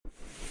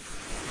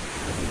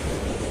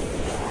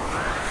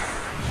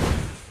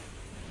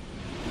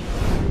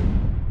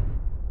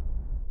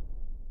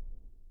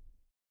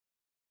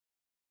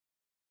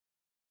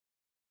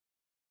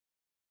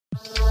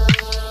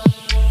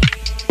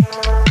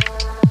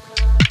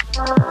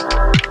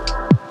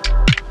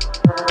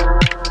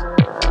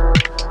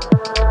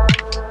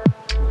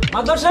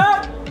মাতবর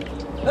সাহেব,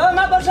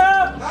 মাতবর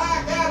সাহেব।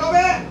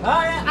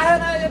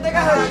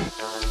 দেখা হয়।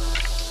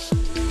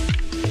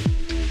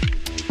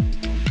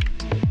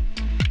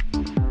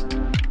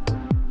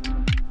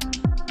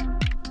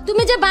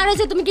 তুমি যে বার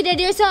হইছো, তুমি কি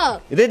রেডি হইছো?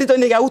 রেডি তো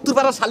নাকি উত্তর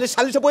পাড়া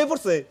সালিশে বই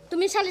পড়ছে।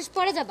 তুমি সালিশ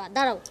পরে যাবা,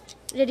 দাঁড়াও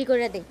রেডি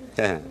করে দেই।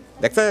 হ্যাঁ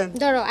দেখছেন,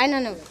 ধরো আয়না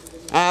নাও।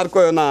 আর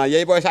কই না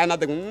এই বয়সে আয়না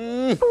দেখুন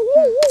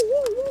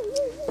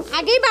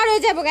আগেই বার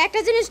হয়ে যাবো।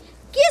 একটা জিনিস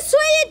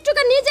কিছুই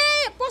একটুকা নিজে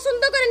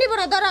পছন্দ করে নিব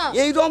না। ধরো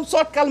এই রম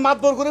চটকাল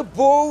মাতবর করে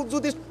বউ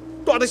যদি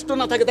টরিস্ট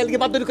না থাকে তাহলে কি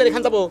মাতবরি করে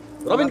খান যাবো?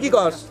 রবিন কি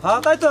কস? হ্যাঁ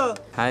তাই তো।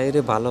 হায়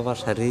রে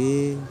ভালোবাসা রে।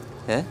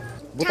 হ্যাঁ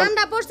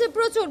ঠান্ডা পড়ছে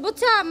প্রচুর,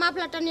 বুঝছো?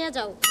 মাফলারটা নিয়ে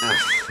যাও।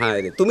 হায়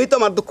রে, তুমি তো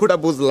আমার দুঃখটা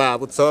বুঝলা,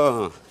 বুঝছো?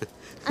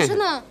 আসো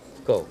না,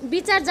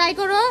 বিচার যাই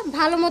করো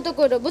ভালো মতো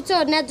করো, বুঝছো?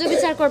 ন্যায্য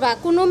বিচার করবা।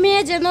 কোনো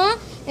মেয়ে যেন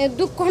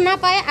দুঃখ না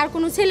পায় আর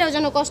কোনো ছেলেও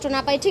যেন কষ্ট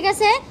না পায়, ঠিক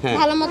আছে?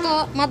 ভালো মতো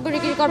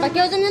মাতবরিগিরি করবা,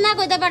 কেউ যেন না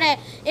কইতে পারে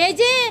এই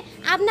যে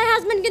আপনার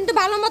হাজবেন্ড কিন্তু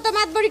ভালো মতো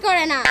মাতবরি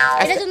করে না,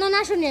 এটা যেন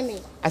না শুনি আমি।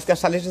 আজকে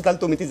সালিশে তাহলে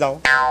তুমি কি যাও?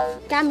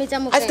 আমি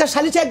যাবো। আজকে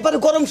সালিশে একবারে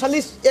গরম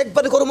সালিশ,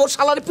 একবারে গরম, ওর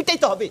শালারে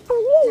পিটাইতে হবে।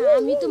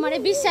 আমি তোমারে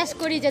বিশ্বাস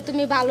করি যে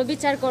তুমি ভালো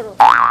বিচার করো।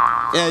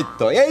 এই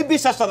তো এই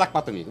বিশ্বাসটা রাখবা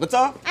তুমি,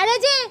 বুঝছো? আরে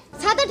যে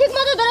ছাতা ঠিক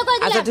মতো ধরো কই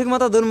দিলা। আচ্ছা ঠিক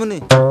মতো ধরমুনি।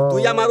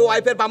 তুই আমার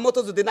ওয়াইফের বাম মতো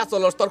যদি না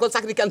চলস তোর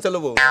চাকরি ক্যান্সেল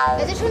হবো।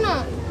 এই যে শুনো,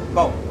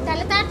 কও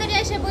তাহলে তাড়াতাড়ি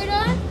এসে বইরো।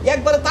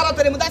 একবারে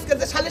তাড়াতাড়ি মধ্যে আজকে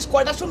যে সালিশ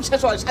কয়টা শুন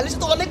শেষ হয়? সালিশে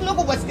তো অনেক লোক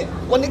উপস্থিত,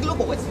 অনেক লোক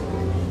উপস্থিত।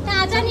 তা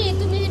জানি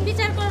তুমি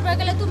বিচার করবে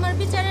গেলে তোমার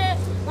বিচারে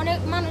অনেক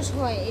মানুষ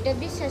হয়, এটা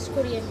বিশ্বাস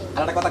করি আমি।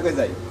 আর একটা কথা কই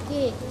যাই,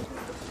 কি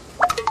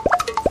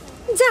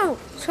যাও,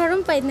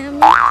 শরম পাই না আমি।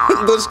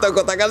 দুষ্ট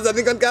কথা কার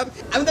জানি কোনকার,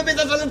 আমি তো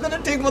বিচার সালিশ করে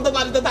ঠিক মতো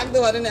বাড়িতে থাকতে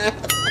পারি না।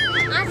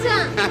 আচ্ছা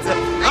আচ্ছা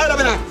আর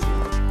হবে না।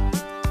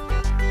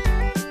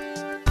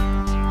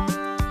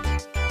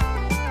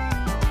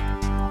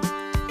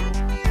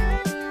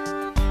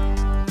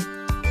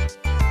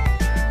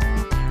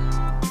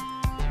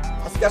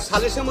 আজকে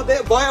সালিশের মধ্যে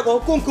ভয়াবহ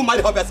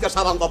কুমকুমারি হবে আজকে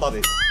সারান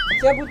দাদারে।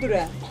 সে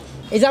পুতুরা,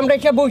 এই যে আমরা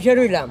এসে বসে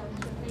রইলাম,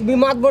 তুমি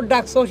মাতবর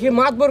ডাকছো, সে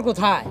মাতবর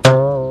কোথায়?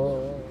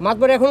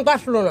 মাতবর এখন তো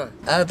আসলো না।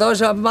 তো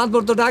সব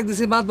মাতবর তো ডাক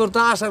দিছি, মাতবর তো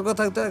আসার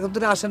কথা তো এখন তো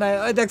আসে নাই।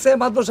 ওই দেখছে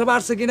মাতবর সব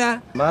আসছে কিনা?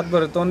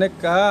 মাতবরে তো অনেক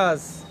কাজ,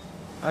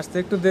 আসতে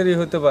একটু দেরি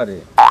হতে পারে,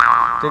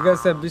 ঠিক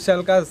আছে? বিশাল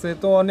কাজ, সে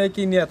তো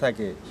অনেকই নিয়ে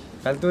থাকে,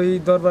 খালি তো এই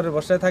দরবারে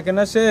বসায় থাকে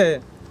না সে।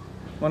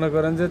 মনে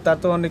করেন যে তার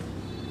তো অনেক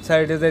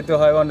সাইডে যাইতে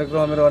হয়, অনেক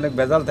রকমের অনেক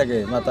ভেজাল থাকে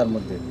মাথার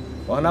মধ্যে।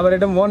 ওখানে আবার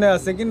এটা মনে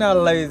আছে কিনা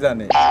আল্লাহই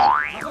জানে।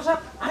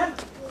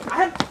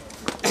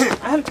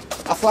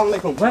 আসসালামু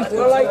আলাইকুম।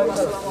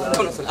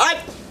 আয়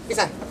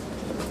কিসা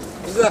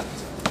বুঝলা?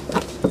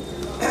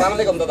 আসসালামু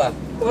আলাইকুম দাদা।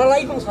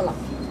 ওয়ালাইকুম সালাম।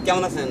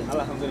 কেমন আছেন?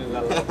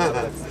 আলহামদুলিল্লাহ।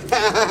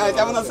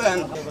 কেমন আছেন?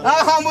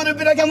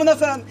 মুরব্বীরা কেমন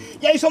আছেন?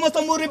 এই সমস্ত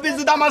মুরব্বী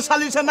যদি আমার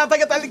সালিশে না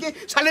থাকে তাহলে কি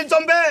সালিশ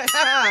জমবে?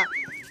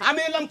 আমি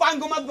এলাম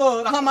পাঙ্কু মাতবর,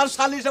 আমার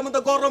সালিশের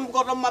মধ্যে গরম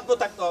গরম মাতবর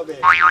থাকতে হবে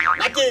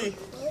নাকি?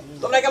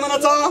 তোমরা কেমন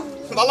আছো?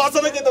 ভালো আছো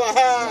নাকি তোমরা?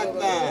 হ্যাঁ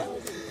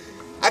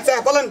আচ্ছা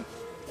বলেন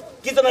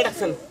কি জন্য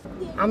ডাকছেন?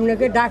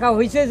 আপনাকে ডাকা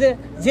হয়েছে যে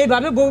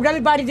যেভাবে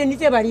বউডালি বাড়িতে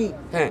নিতে পারি,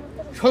 হ্যাঁ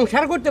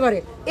সংসার করতে পারে,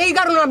 এই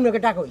কারণে আপনাকে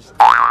ডাকা হয়েছে।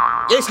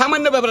 এই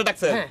সামান্য ব্যাপারে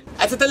ডাকছে? হ্যাঁ।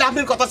 আচ্ছা তাহলে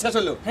আপনার কথা শেষ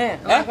হলো? হ্যাঁ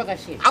আমার কথা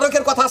শেষ। আরো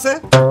কের কথা আছে?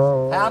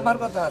 হ্যাঁ আমার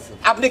কথা আছে।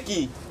 আপনি কি?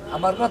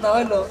 আমার কথা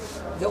হইলো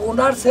যে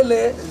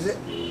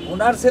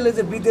ওনার ছেলে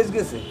যে বিদেশ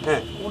গেছে,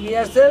 হ্যাঁ উনি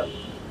আসছে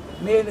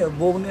মেয়ে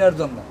বউ নেওয়ার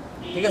জন্য,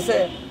 ঠিক আছে?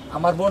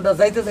 আমার বোনটা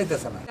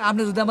যাইতেছে না।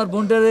 আপনি যদি আমার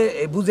বোনটারে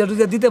বুঝে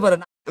টুঝে দিতে পারেন,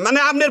 মানে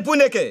আপনার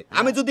বোনকে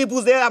আমি যদি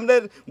বুঝে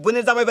আপনার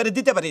বোনের জামাই বাড়ি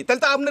দিতে পারি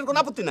তাহলে তো আপনার কোনো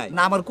আপত্তি নাই?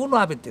 না আমার কোনো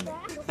আপত্তি নেই।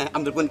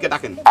 আপনার বোনকে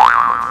ডাকেন।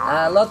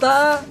 লতা,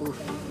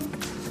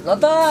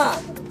 লতা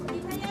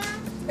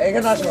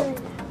এখানে আসো।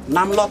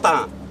 নাম লতা?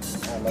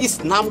 ইস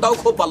নামটাও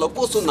খুব ভালো,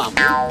 কচু নাম।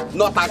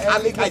 লতা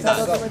খালি খাইতা।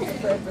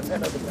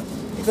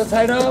 একটু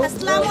সাইড হও।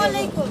 আসসালামু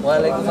আলাইকুম।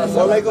 ওয়ালাইকুম আসসালাম।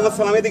 ওয়ালাইকুম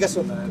আসসালাম। এদিকে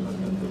আসো,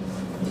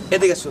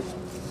 এদিকে আসো,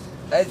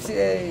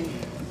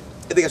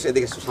 এদিকে আসো,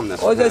 এদিকে আসো, সামনে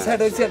আসো। ওই যে সাইড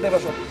হইছে এটা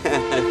বসো।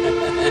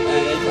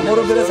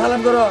 মুরব্বিরে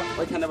সালাম করো।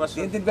 ওইখানে বসো।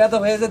 দিন বেদ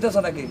হয়ে যেতেছ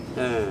নাকি?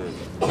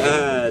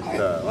 হ্যাঁ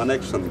তো অনেক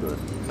সুন্দর,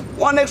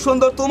 অনেক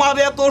সুন্দর। তোমার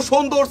এত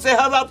সুন্দর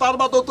চেহারা, তার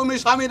মতো তুমি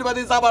স্বামীর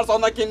বাড়ি যাবার চাও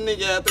না কিন্নি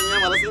গে? তুমি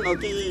আমার চিনো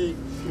কি?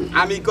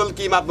 আমি কল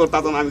কি মাতবর তা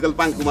আমি কল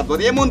পাঙ্কু মাতবর,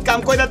 এমন কাম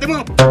কইরা দেবো।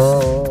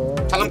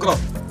 সালাম করো।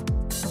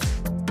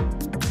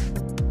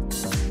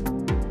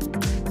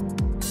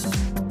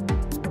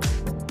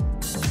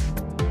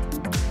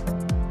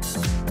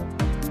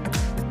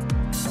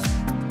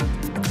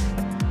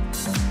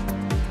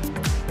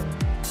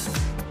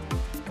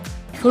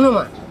 শোনো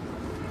মা,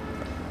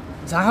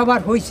 যা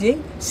হবার হয়েছে,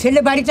 ছেলে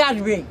বাড়িতে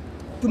আসবে,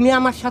 তুমি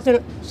আমার সাথে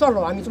চলো,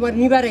 আমি তোমার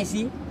নিবার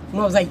আইছি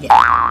নজাইকে।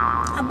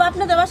 আব্বা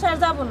আপনাদের বাসায় আর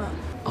যাবো না।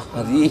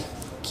 আরে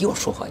কি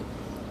অসহায়,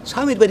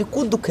 স্বামীর বাড়ি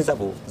কোন দুঃখে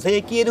যাবো? যে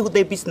কি এর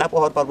হুদে বিছনা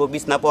পহর পারবো,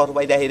 বিছনা পহর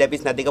বাইরা হেরা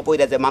বিছনা দিকে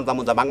পইরা যে মানজা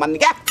মুজা ভাঙবার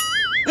নিকা?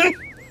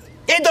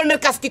 এই ধরনের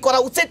কাজ কি করা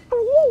উচিত?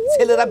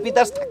 ছেলেরা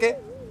বিদেশ থাকে,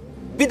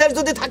 বিদেশ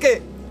যদি থাকে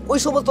ওই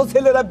সমস্ত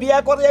ছেলেরা বিয়া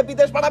করে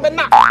বিদেশ পাঠাবেন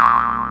না।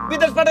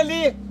 বিদেশ পাঠালি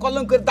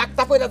কলঙ্কের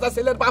দাগটা পড়ে যা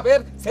ছেলের বাপের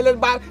ছেলের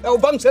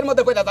বংশের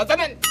মধ্যে পড়ে যা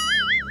জানেন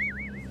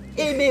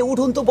এই মেয়ে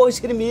উঠুন তো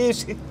বয়সের মেয়ে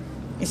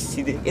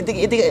এদিকে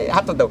এদিকে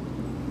হাতটা দাও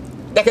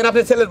দেখেন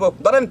আপনি ছেলের বউ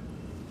ধরেন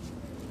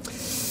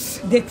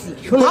দেখছি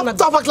শুনুন না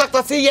অবাক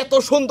লাগতাছে এত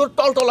সুন্দর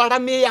টলটলাটা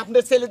মেয়ে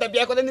আপনার ছেলেটা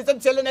বিয়ে করে নিছেন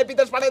ছেলে নিয়ে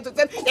বিদেশ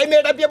পাঠাইতেছেন এই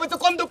মেয়েটা বিয়ে করতে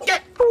কোন দুঃখে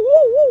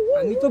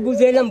আমি তো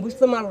বুঝাইলাম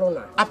বুঝতে পারলো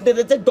না আপনার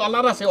যে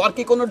ডলার আছে ওর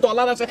কি কোনো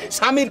ডলার আছে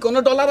স্বামীর কোনো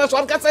ডলার আছে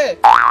ওর কাছে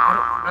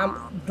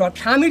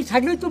স্বামীর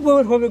থাকলেই তো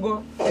বউর হবে গো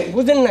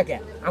বুঝেন না কে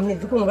আপনি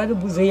যখন ভাবে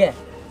বুঝাইয়া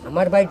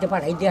আমার বাড়িতে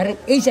পাঠাই দিয়ে হারেন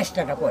এই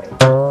চেষ্টাটা করে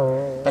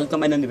তাহলে তো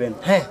মাইনা নেবেন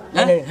হ্যাঁ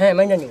হ্যাঁ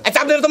মাইনা নিবেন আচ্ছা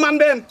আপনারা তো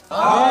মানবেন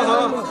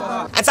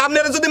আচ্ছা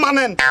আপনারা যদি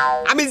মানেন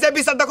আমি যে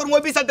বিচারটা করবো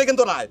ওই বিচারটা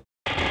কিন্তু রায়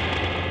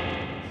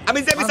আমি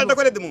যে বিচারটা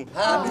করে দেবো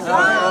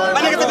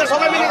মানে কি তোমরা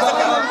সবাই মিলে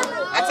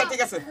আচ্ছা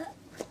ঠিক আছে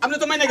আপনি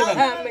তো মাইনা গেলেন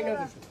হ্যাঁ মাইনা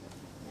দিছি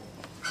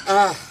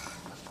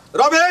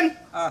রবিন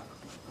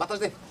বাতাস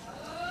দে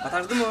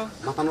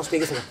মাথা নষ্ট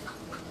হয়ে গেছে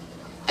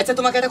আচ্ছা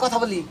তোমাকে একটা কথা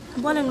বলি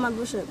বলেন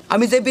মাতবর সাহেব।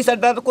 আমি যে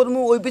বিচারটা করবো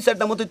ওই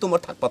বিচারটার মতোই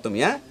তোমার থাকবা তুমি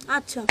হ্যাঁ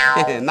আচ্ছা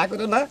না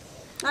করো না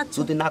আচ্ছা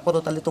যদি না করো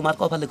তাহলে তোমার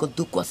কপালে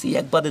দুঃখ আছে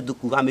একবারে দুঃখ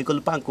আমি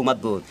করলে পাঙ্কু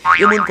মাতবর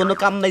এমন কোনো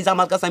কাম নাই যে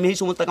আমার কাছে আমি এই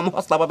সমস্ত কাম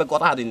হসলা ভাবে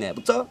করা হারি না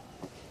বুঝছো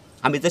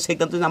আমি যে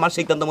সিদ্ধান্ত আমার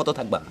সিদ্ধান্ত মতো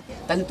থাকবা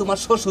তাহলে তোমার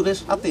শ্বশুরের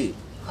সাথে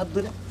হাত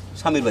ধরে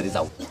স্বামীর বাড়ি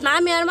যাও না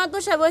আমি আর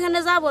মাতবর সাহেব ওইখানে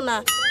যাব না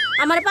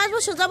আমার 5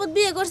 বছর যাবত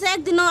বিয়ে করছে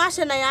একদিনও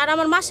আসে নাই আর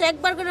আমার মাসে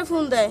একবার করে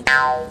ফোন দেয়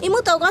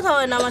ইমুতেও কথা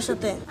হয় না আমার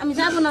সাথে আমি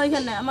যাব না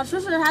ওইখানে আমার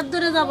শ্বশুরের হাত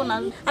ধরে যাব না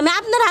আমি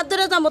আপনার হাত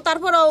ধরে যাবো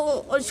তারপরও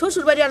ওই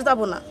শ্বশুর বাড়ি আর যাব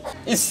না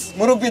ইস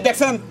মুরব্বি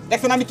দেখছেন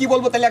দেখছেন আমি কি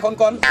বলবো তাহলে এখন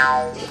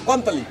কোন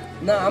তালি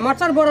না আমার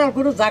তার বড়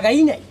কোনো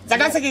জায়গাই নাই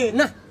জায়গা আছে কি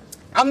না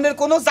আমাদের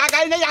কোনো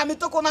জায়গায় নাই আমি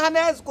তো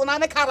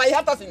কোনখানে খারাই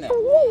হাত আছি না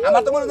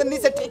আমার তো মনে হয়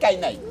নিচে ঠিকাই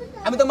নাই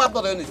আমি তো মাপ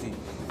ধরে নিছি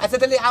আচ্ছা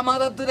তাহলে আমার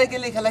হাত ধরে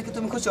গেলে খেলা কি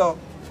তুমি খুশি হও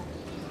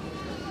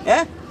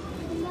হ্যাঁ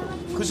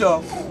খুশি হও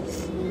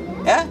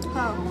হ্যাঁ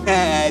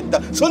হ্যাঁ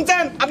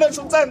শুনছেন আপনারা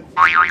শুনছেন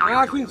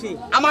শুনছি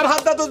আমার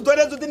হাতটা তো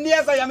ধরে যদি নিয়ে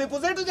যাই আমি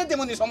বুঝাই তো যেতে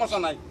মনি সমস্যা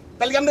নাই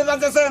তাহলে কি আপনি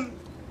রাজি আছেন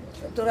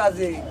তো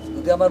রাজি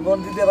যদি আমার বোন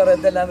দিতে পারে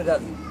তাহলে আমি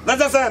রাজি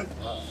রাজি আছেন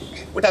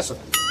উঠে আসো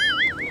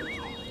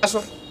আসো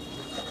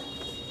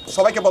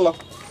সবাইকে বলো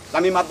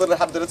আমি মাতবরের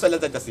হাত ধরে চলে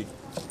যাইতেছি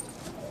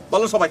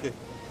বলো সবাইকে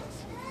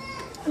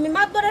আমি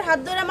মাতবরের হাত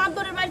ধরে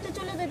মাতবরের বাড়িতে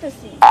চলে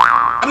যাইতেছি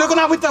আপনার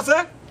কোনো আপত্তি আছে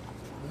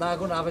না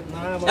কোনো আবেগ না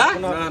হ্যাঁ?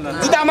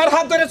 যদি আমার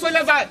হাত ধরে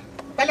চলে যায়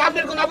তাহলে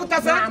আপনার কোনো আপত্তি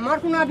আছে আমার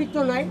কোনো আবিত্ত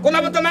নাই কোনো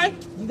আপত্তি নাই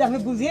যদি আপনি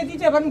বুঝিয়ে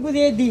দিতে পারেন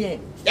বুঝিয়ে দিয়ে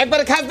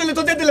একবারে খাস দিলে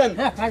তো দিয়ে দিলেন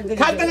হ্যাঁ, খাস দিলে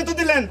খাস দিলে তো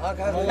দিলেন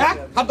হ্যাঁ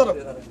হাত ধরো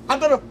হাত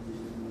ধরো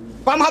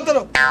বাম হাত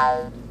ধরো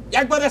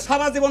একবারে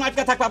সারা জীবন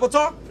আটকা থাকবা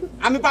বুঝছো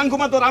আমি পাঙ্কু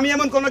মাতবর আমি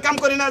এমন কোনো কাম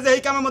করি না যে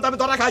এই কামের মধ্যে আমি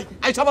ধরা খাই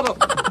আই সবার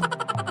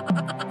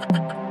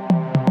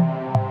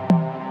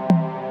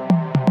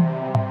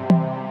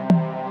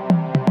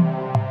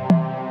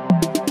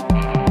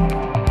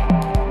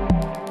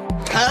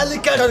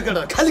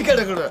খালি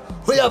কাটার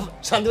হইয়া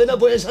শান্তি পাই না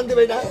বইয়ে শান্তি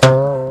পাই না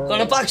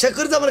কারণ পাক শাক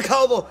করে আমার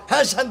খাওয়াবো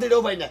হ্যাঁ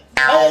শান্তিটাও পাই না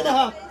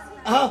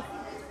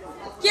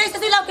কি হইছে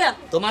দিলাও কে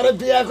তোমার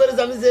বিয়া করে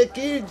জানি যে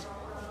কি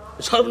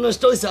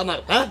সর্বনষ্ট হয়েছে আমার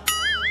হ্যাঁ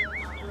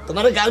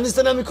তোমার গার্মেন্টস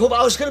আমি খুব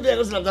আউস করে বিয়া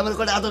করছিলাম আমার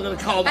করে আদর করে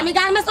খাওয়াবো আমি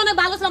গার্মেন্টস অনেক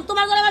ভালো ছিলাম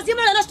তোমার ঘরে আমার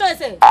জীবন নষ্ট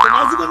হয়েছে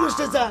তোমার জীবন নষ্ট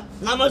হয়েছে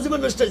না আমার জীবন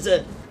নষ্ট হয়েছে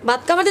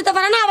ভাত খাবার দিতে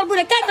পারে না আবার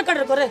বুড়ে কাটার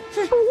কাটার করে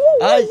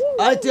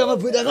আই তুই আমার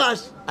বুড়া ঘাস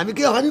আমি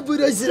কি হানি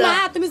বুড়ি হয়েছি না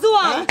তুমি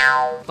জুয়া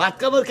ভাত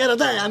খাবার কেন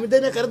দেয় আমি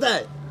দেয় না কেন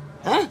দেয়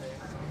হ্যাঁ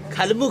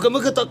খালি মুখে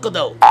মুখে তক্ক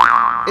দাও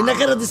এনা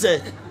কেন দিছে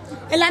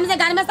এলে আমি যে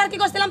গার্মেন্টস আর কি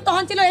করছিলাম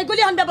তখন ছিল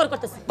এগুলি আমি ব্যবহার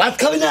করতেছি ভাত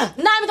খাবি না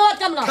না আমি তো ভাত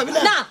খাম না খাবি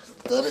না না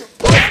তোর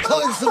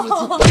খাওয়াইছ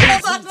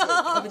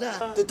খাবি না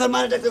তুই তোর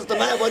মায়ের ডাক্তার তোর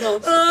মায়ের বলো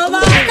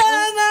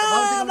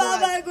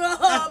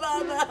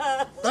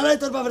তারাই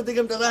তোর বাবার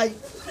দিকে রাই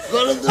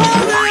গরম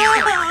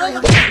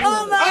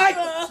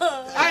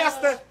আই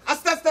আস্তে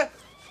আস্তে আস্তে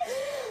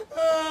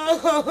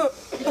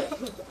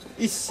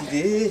ইস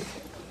রে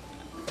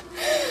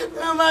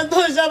আমার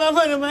দোষ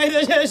আমার মাইরে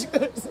শেষ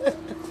করছে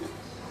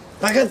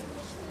দেখেন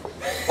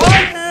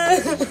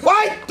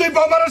ওই তুই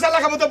বমার শালা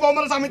খাবো তো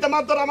বমার আমি তো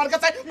মাত্র আমার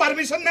কাছে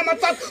পারমিশন নে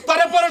মাত্র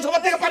তোরে পৌরসভা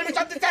থেকে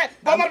পারমিশন দিতে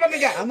বমার বাবা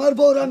কে আমার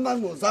বউ রান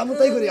মারমু জামু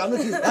তাই করি আমি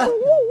কি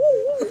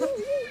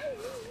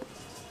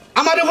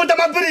আমার উপরটা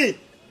মাতবরি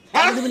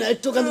কান দিবি না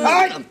একটু কান দিবি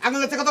এই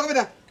আঙুলের থেকে কথা কবি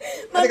না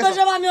মাতবর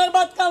সাহেব আমি আর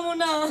ভাত খাবো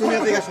না তুমি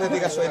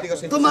এদিকে আসো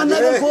তোমার না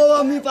বউ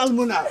আমি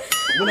পালমু না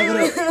মনে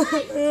করে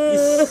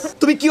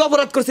তুমি কি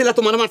অপরাধ করছিলা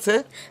তোমার মারছে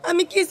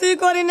আমি কিছুই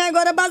করি না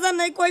ঘরে বাজার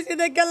নাই কইছি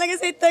দেখে লাগে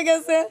সেইতে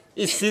গেছে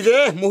ইসি রে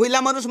মহিলা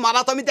মানুষ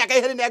মারা তো আমি দেখাই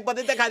হারি না একবার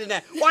দেখাই না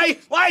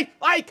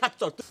ওই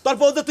খাচ্ছ তোর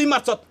বউ যে তুই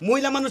মারছ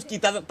মহিলা মানুষ কি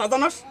তা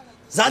জানোস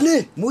জানি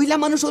মহিলা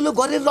মানুষ হলো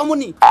ঘরের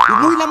রমণী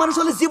মহিলা মানুষ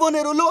হলো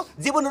জীবনের হলো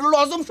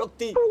অজম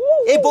শক্তি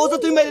এই বউ যে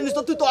তুই মেরে নিস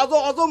তুই তো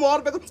অজম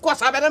হওয়ার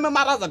কষা বেড়ামে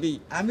মারা যাবি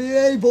আমি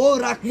এই বউ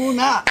রাখমু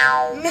না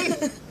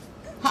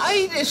হাই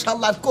রে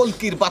শালার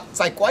কলকির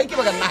বাচ্চায় কয় কি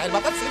বাগান নাহের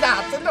বাবা সিধা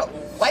হাতে লো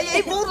ভাই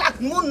এই বউ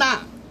রাখমু না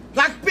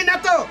রাখবি না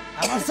তো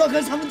আমার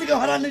চোখের সামনে থেকে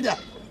হরানি যা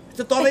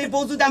তো তোর এই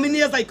বউ যদি আমি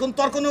নিয়ে যাই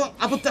তোর কোনো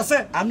আপত্তি আছে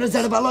আপনি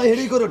যারা ভালো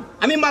হেরি করুন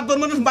আমি মাতবর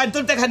মানুষ বাধ্য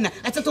দেখাই না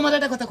আচ্ছা তোমার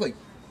একটা কথা কই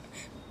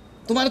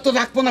তোমার তো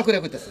রাখবো না করে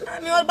কইতেছে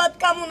আমি ওর ভাত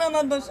খামু না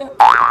মাতবর সাহেব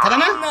খাবা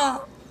না না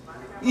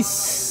ইস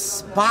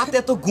ভাত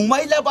এত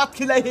ঘুমাইলা ভাত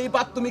খিলাই এই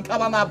ভাত তুমি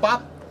খাবা না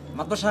ভাত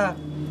মাতবর সাহেব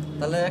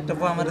তাহলে একটা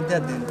বউ আমার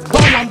দিয়ে দিন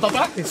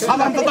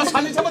সালাম দাদা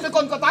শালিশের মধ্যে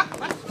কোন কথা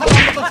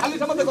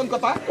শালিশের মধ্যে কোন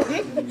কথা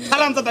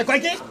সালাম দাদা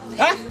কয় কি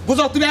হ্যাঁ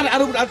বুঝো তুমি আর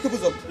একটু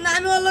বুঝো না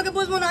আমি ওর লোকে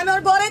বুঝবো না আমি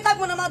ওর ঘরেই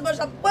থাকবো না মাতবর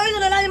সাহেব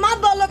প্রয়োজন হলে আমি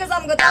মাতবর লোকে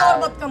যাম গো তাও ওর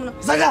ভাত খামু না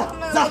জাগা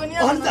যা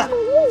ওখানে যা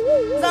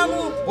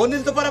যামু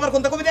বনির তো পরে আবার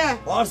কোনটা কবি না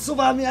ওর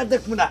সুবা আমি আর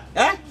দেখবো না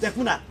হ্যাঁ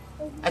দেখবো না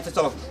আচ্ছা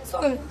চলো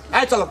চলেন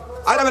এই চলো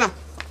আর যাবে না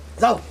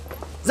যাও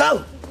যাও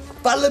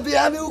পারলে বিয়ে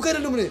আমি উকেরে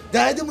নেবনি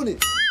দেখাই দেবনি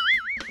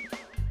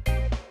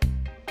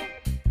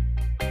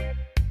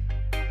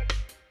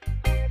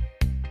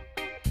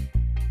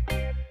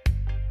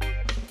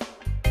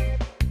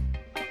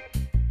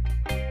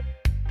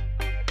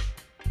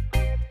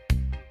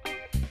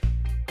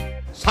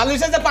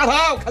শালিশে যে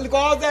পাঠাও খালি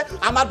কও যে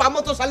আমার বামো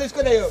তো শালিশ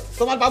করে আইও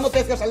তোমার বামো তো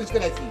এসকে শালিশ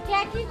করে আইছি কে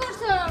কি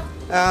করছো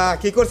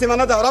কি করছি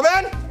মানে দাও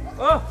রবেন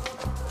ও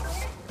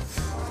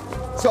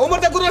সে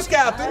উমরতে গুরুস কে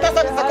তুই না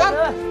সাথে কর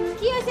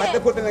কি হইছে বাইতে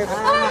ফুটে লাগে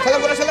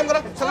সালাম করো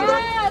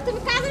তুমি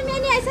কাজে মেয়ে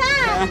নিয়ে আইছা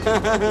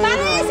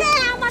ভালো হইছে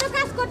আমারও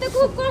কাজ করতে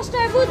খুব কষ্ট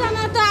হয় বুঝো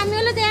না তো আমি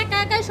হলো যে একা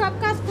একাই সব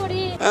কাজ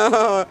করি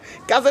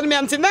কাজের মেয়ে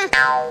আনছি না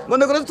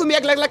মনে করো তুমি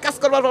একলা একলা কাজ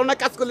করবার পারো না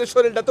কাজ করলে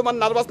শরীরটা তোমার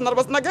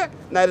নার্ভাস নাকে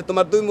না রে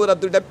তোমার দুই মোড়া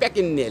দুইটা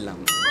প্যাকিং নিয়ে এলাম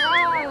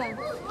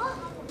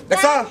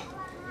দেখছো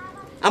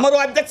আমার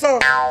ওয়াইফ দেখছো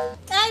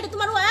এই রে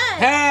তোমার ওয়াই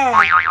হ্যাঁ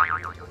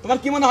তোমার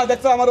কি মনে হয়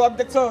দেখছো আমার ওয়াইফ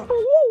দেখছো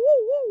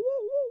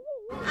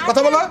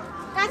কথা বলো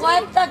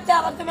ওয়াইফ থাকতে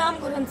আবার তুমি আম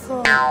করেনছো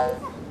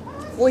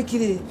ওই কি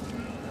রে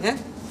হ্যাঁ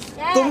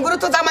তুমি করে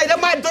তো জামাইরা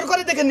মারধর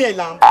করে দেখে নিয়ে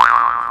এলাম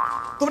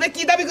তোমরা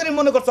কি দাবি করে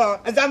মনে করছো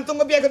যে আমি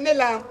তোমাকে বিয়ে করে নিয়ে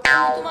এলাম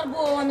তোমার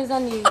বউ আমি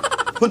জানি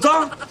শুনছো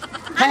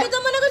আমি তো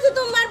মনে করছি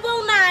তোমার বউ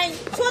নাই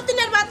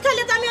সতীনের ভাত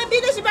খাইলে তো আমি ওই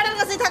বিদেশি বেটার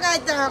কাছেই থাকা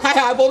হইতাম হ্যাঁ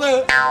হ্যাঁ বলে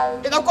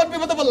এটা কোন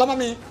বিপদে বললাম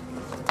আমি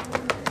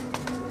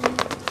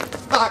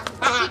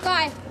কি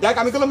কয় দেখ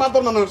আমি কোনো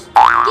মাতবর মানুষ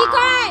কি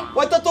কয়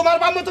ওই তো তোমার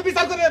বাম তো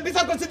বিচার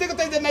করছি দেখো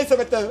তো এই যে নাই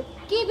সবেতে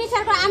কি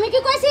বিচার কর আমি কি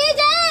কইছি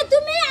যে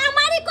তুমি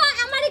আমারই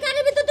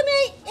গাড়ির ভিতর তুমি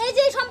এই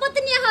যে সম্পত্তি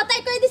নিয়ে হও তাই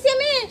কই দিছি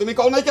আমি তুমি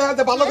কও নাই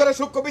যে ভালো করে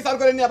সূক্ষ্ম বিচার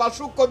করে নিয়ে আবার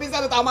সূক্ষ্ম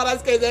বিচারে তো আমার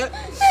আজকে যে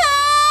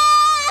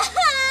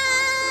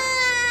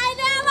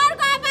আরে আমার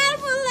কপাল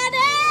ফুললা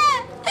রে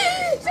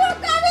সুখ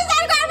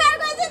বিচার করবার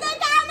কইছে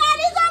দেখ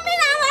আমারই জমি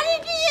আমারই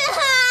কি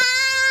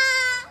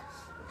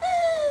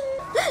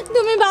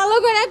তুমি ভালো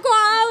করে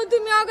কও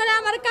তুমি ওগরে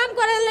আমার কাম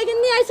করার লাগি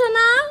নিয়ে আইছো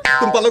না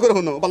তুমি ভালো করে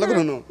শুনো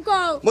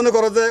কও মনে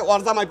করো যে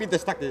ওর জামাই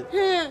বিদেশ থাকে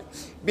হ্যাঁ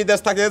বিদেশ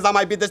থাকে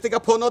জামাই বিদেশ থেকে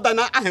ফোনও দেয়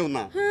না আহেও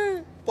না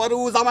পরে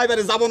ও জামাই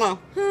বাড়ি যাবো না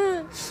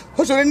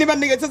শ্বশুরের নিবার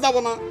নিয়ে গেছে যাবো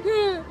না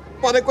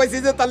পরে কইছি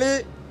যে তাহলে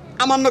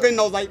আমার নগে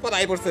নাও যাই পরে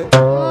আই পড়ছে ও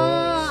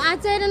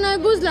আচ্ছা এটা নয়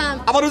বুঝলাম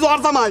আবার ওই যে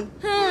ওর জামাই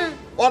হ্যাঁ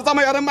ওর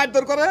জামাই ওরে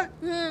মারধর করে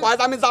কয়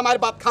যে আমি জামাইয়ের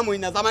ভাত খামুই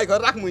না জামাই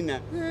ঘরে রাখমুই না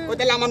ওই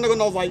তাহলে আমার নগে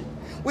নাও যাই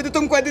ওই যে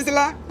তুমি কই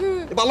দিছিলা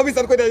ভালো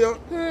বিচার করে আইও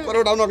পরে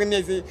ওটাও নগে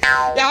নিয়েছি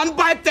এখন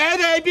বাইতে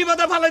রে এই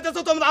বিপদে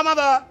ফালাইতেছো তোমরা আমার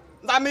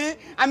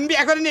আমি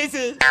বিয়ে করে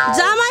নিয়েছি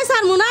জামাই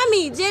সারমু না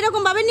আমি যে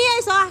এরকম ভাবে নিয়ে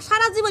আইছো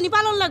সারা জীবনই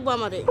পালন লাগবো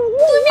আমারে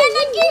তুমি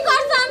এটা কি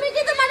করছো আমি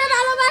কি তোমারে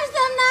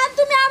ভালোবাসতাম না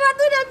তুমি আবার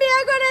দুটো বিয়ে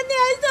করে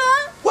নিয়ে আইছো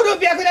কোন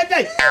বিয়ে করে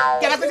যাই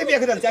কেন কইতে বিয়ে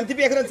করে আনছি আমি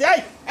বিয়ে করে আনছি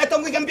এই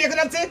তুমি কেন বিয়ে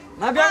করে আনছি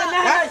না বিয়ে না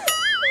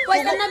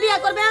কইছেন না বিয়ে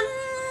করবেন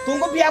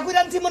তুমি বিয়ে করে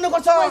আনছি মনে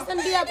করছো কইছেন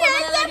বিয়ে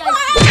করবেন লাগি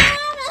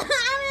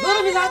দূর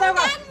মিছা কথা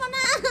কয়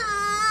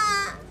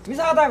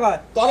মিছা কথা কয়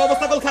তোর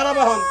অবস্থা কল খারাপ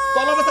এখন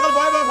তোর অবস্থা কল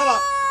ভয়াবহ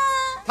খারাপ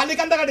খালি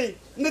কান্দা কাটি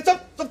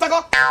চুপ থাকো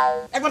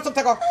একবার চুপ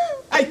থাকো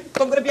এই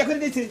তোমাকে বিয়ে করে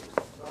দিয়েছি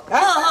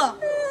হ্যাঁ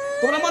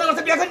তোমরা মনে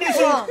করছো বিয়ে করে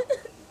দিয়েছি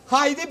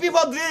হাই রে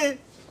বিপদ রে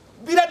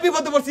বিরাট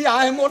বিপদে পড়ছি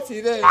আয় মরছি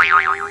রে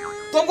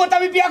তোমাকে তো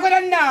আমি বিয়ে করে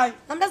আনি নাই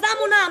আমরা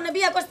যাবো না আপনি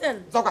বিয়ে করছেন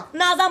যাও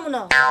না যাবো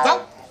না যাও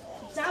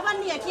যাবার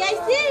নিয়ে কি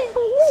আইছি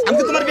আমি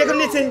তো তোমার বিয়ে করে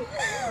নিয়েছি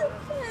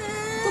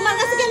তোমার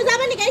কাছে কেন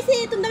যাবার নিয়ে আইছি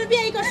তুমি তো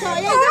বিয়ে করছো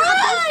এই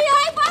যে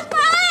ওই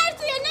বদমাশ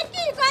তুই এনে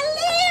কি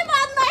করলি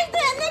বদমাশ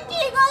তুই এনে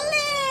কি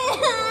করলি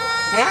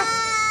হ্যাঁ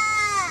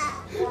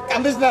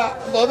কান্দিস না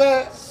বলে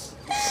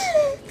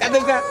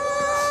কান্দিস না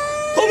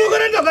তুমি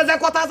করে না যা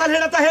কথা আছে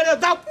হেড়ে তো হেড়ে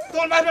যাও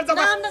তোমার বাইরে যাও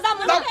না আমরা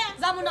যাবো না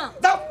যাবো না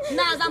যাও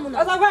না যাবো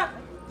না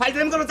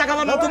ফাইটাইম করে টাকা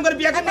বানাও তোমার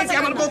বিয়ে করে নিয়েছি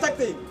আমার বউ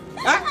থাকতে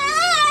হ্যাঁ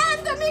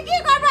তুমি কি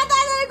করবা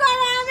তাহলে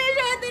করো আমি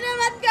সেদিনের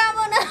ভাত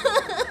খাবো না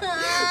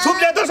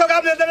সুপ্রিয় দর্শক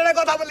আপনাদের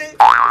কথা বলি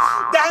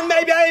দেখেন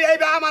এই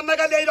আমার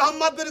নাগালে এই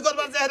রহমত দূর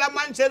করবার যে এরা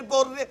মানুষের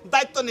বউর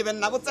দায়িত্ব নেবেন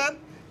না বুঝছেন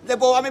যে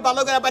বউ আমি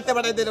ভালো করে বাইতে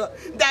পাঠাই দিল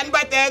দেন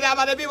বাইতে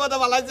আমার বিপদে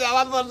ভালাইছে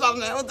আমার বউর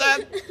সামনে বুঝছেন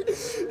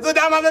যদি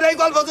আমাদের এই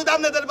গল্প যদি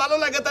আপনাদের ভালো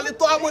লাগে তাহলে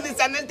তো আমনি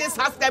চ্যানেলটি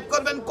সাবস্ক্রাইব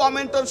করবেন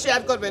কমেন্ট ও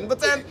শেয়ার করবেন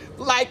বুঝছেন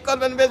লাইক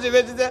করবেন বেশি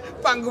বেশি যে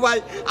পাঙ্কু ভাই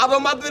আরো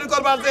মাত দূর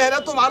করবার যে এরা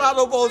তোমার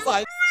আরো বউ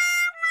চাই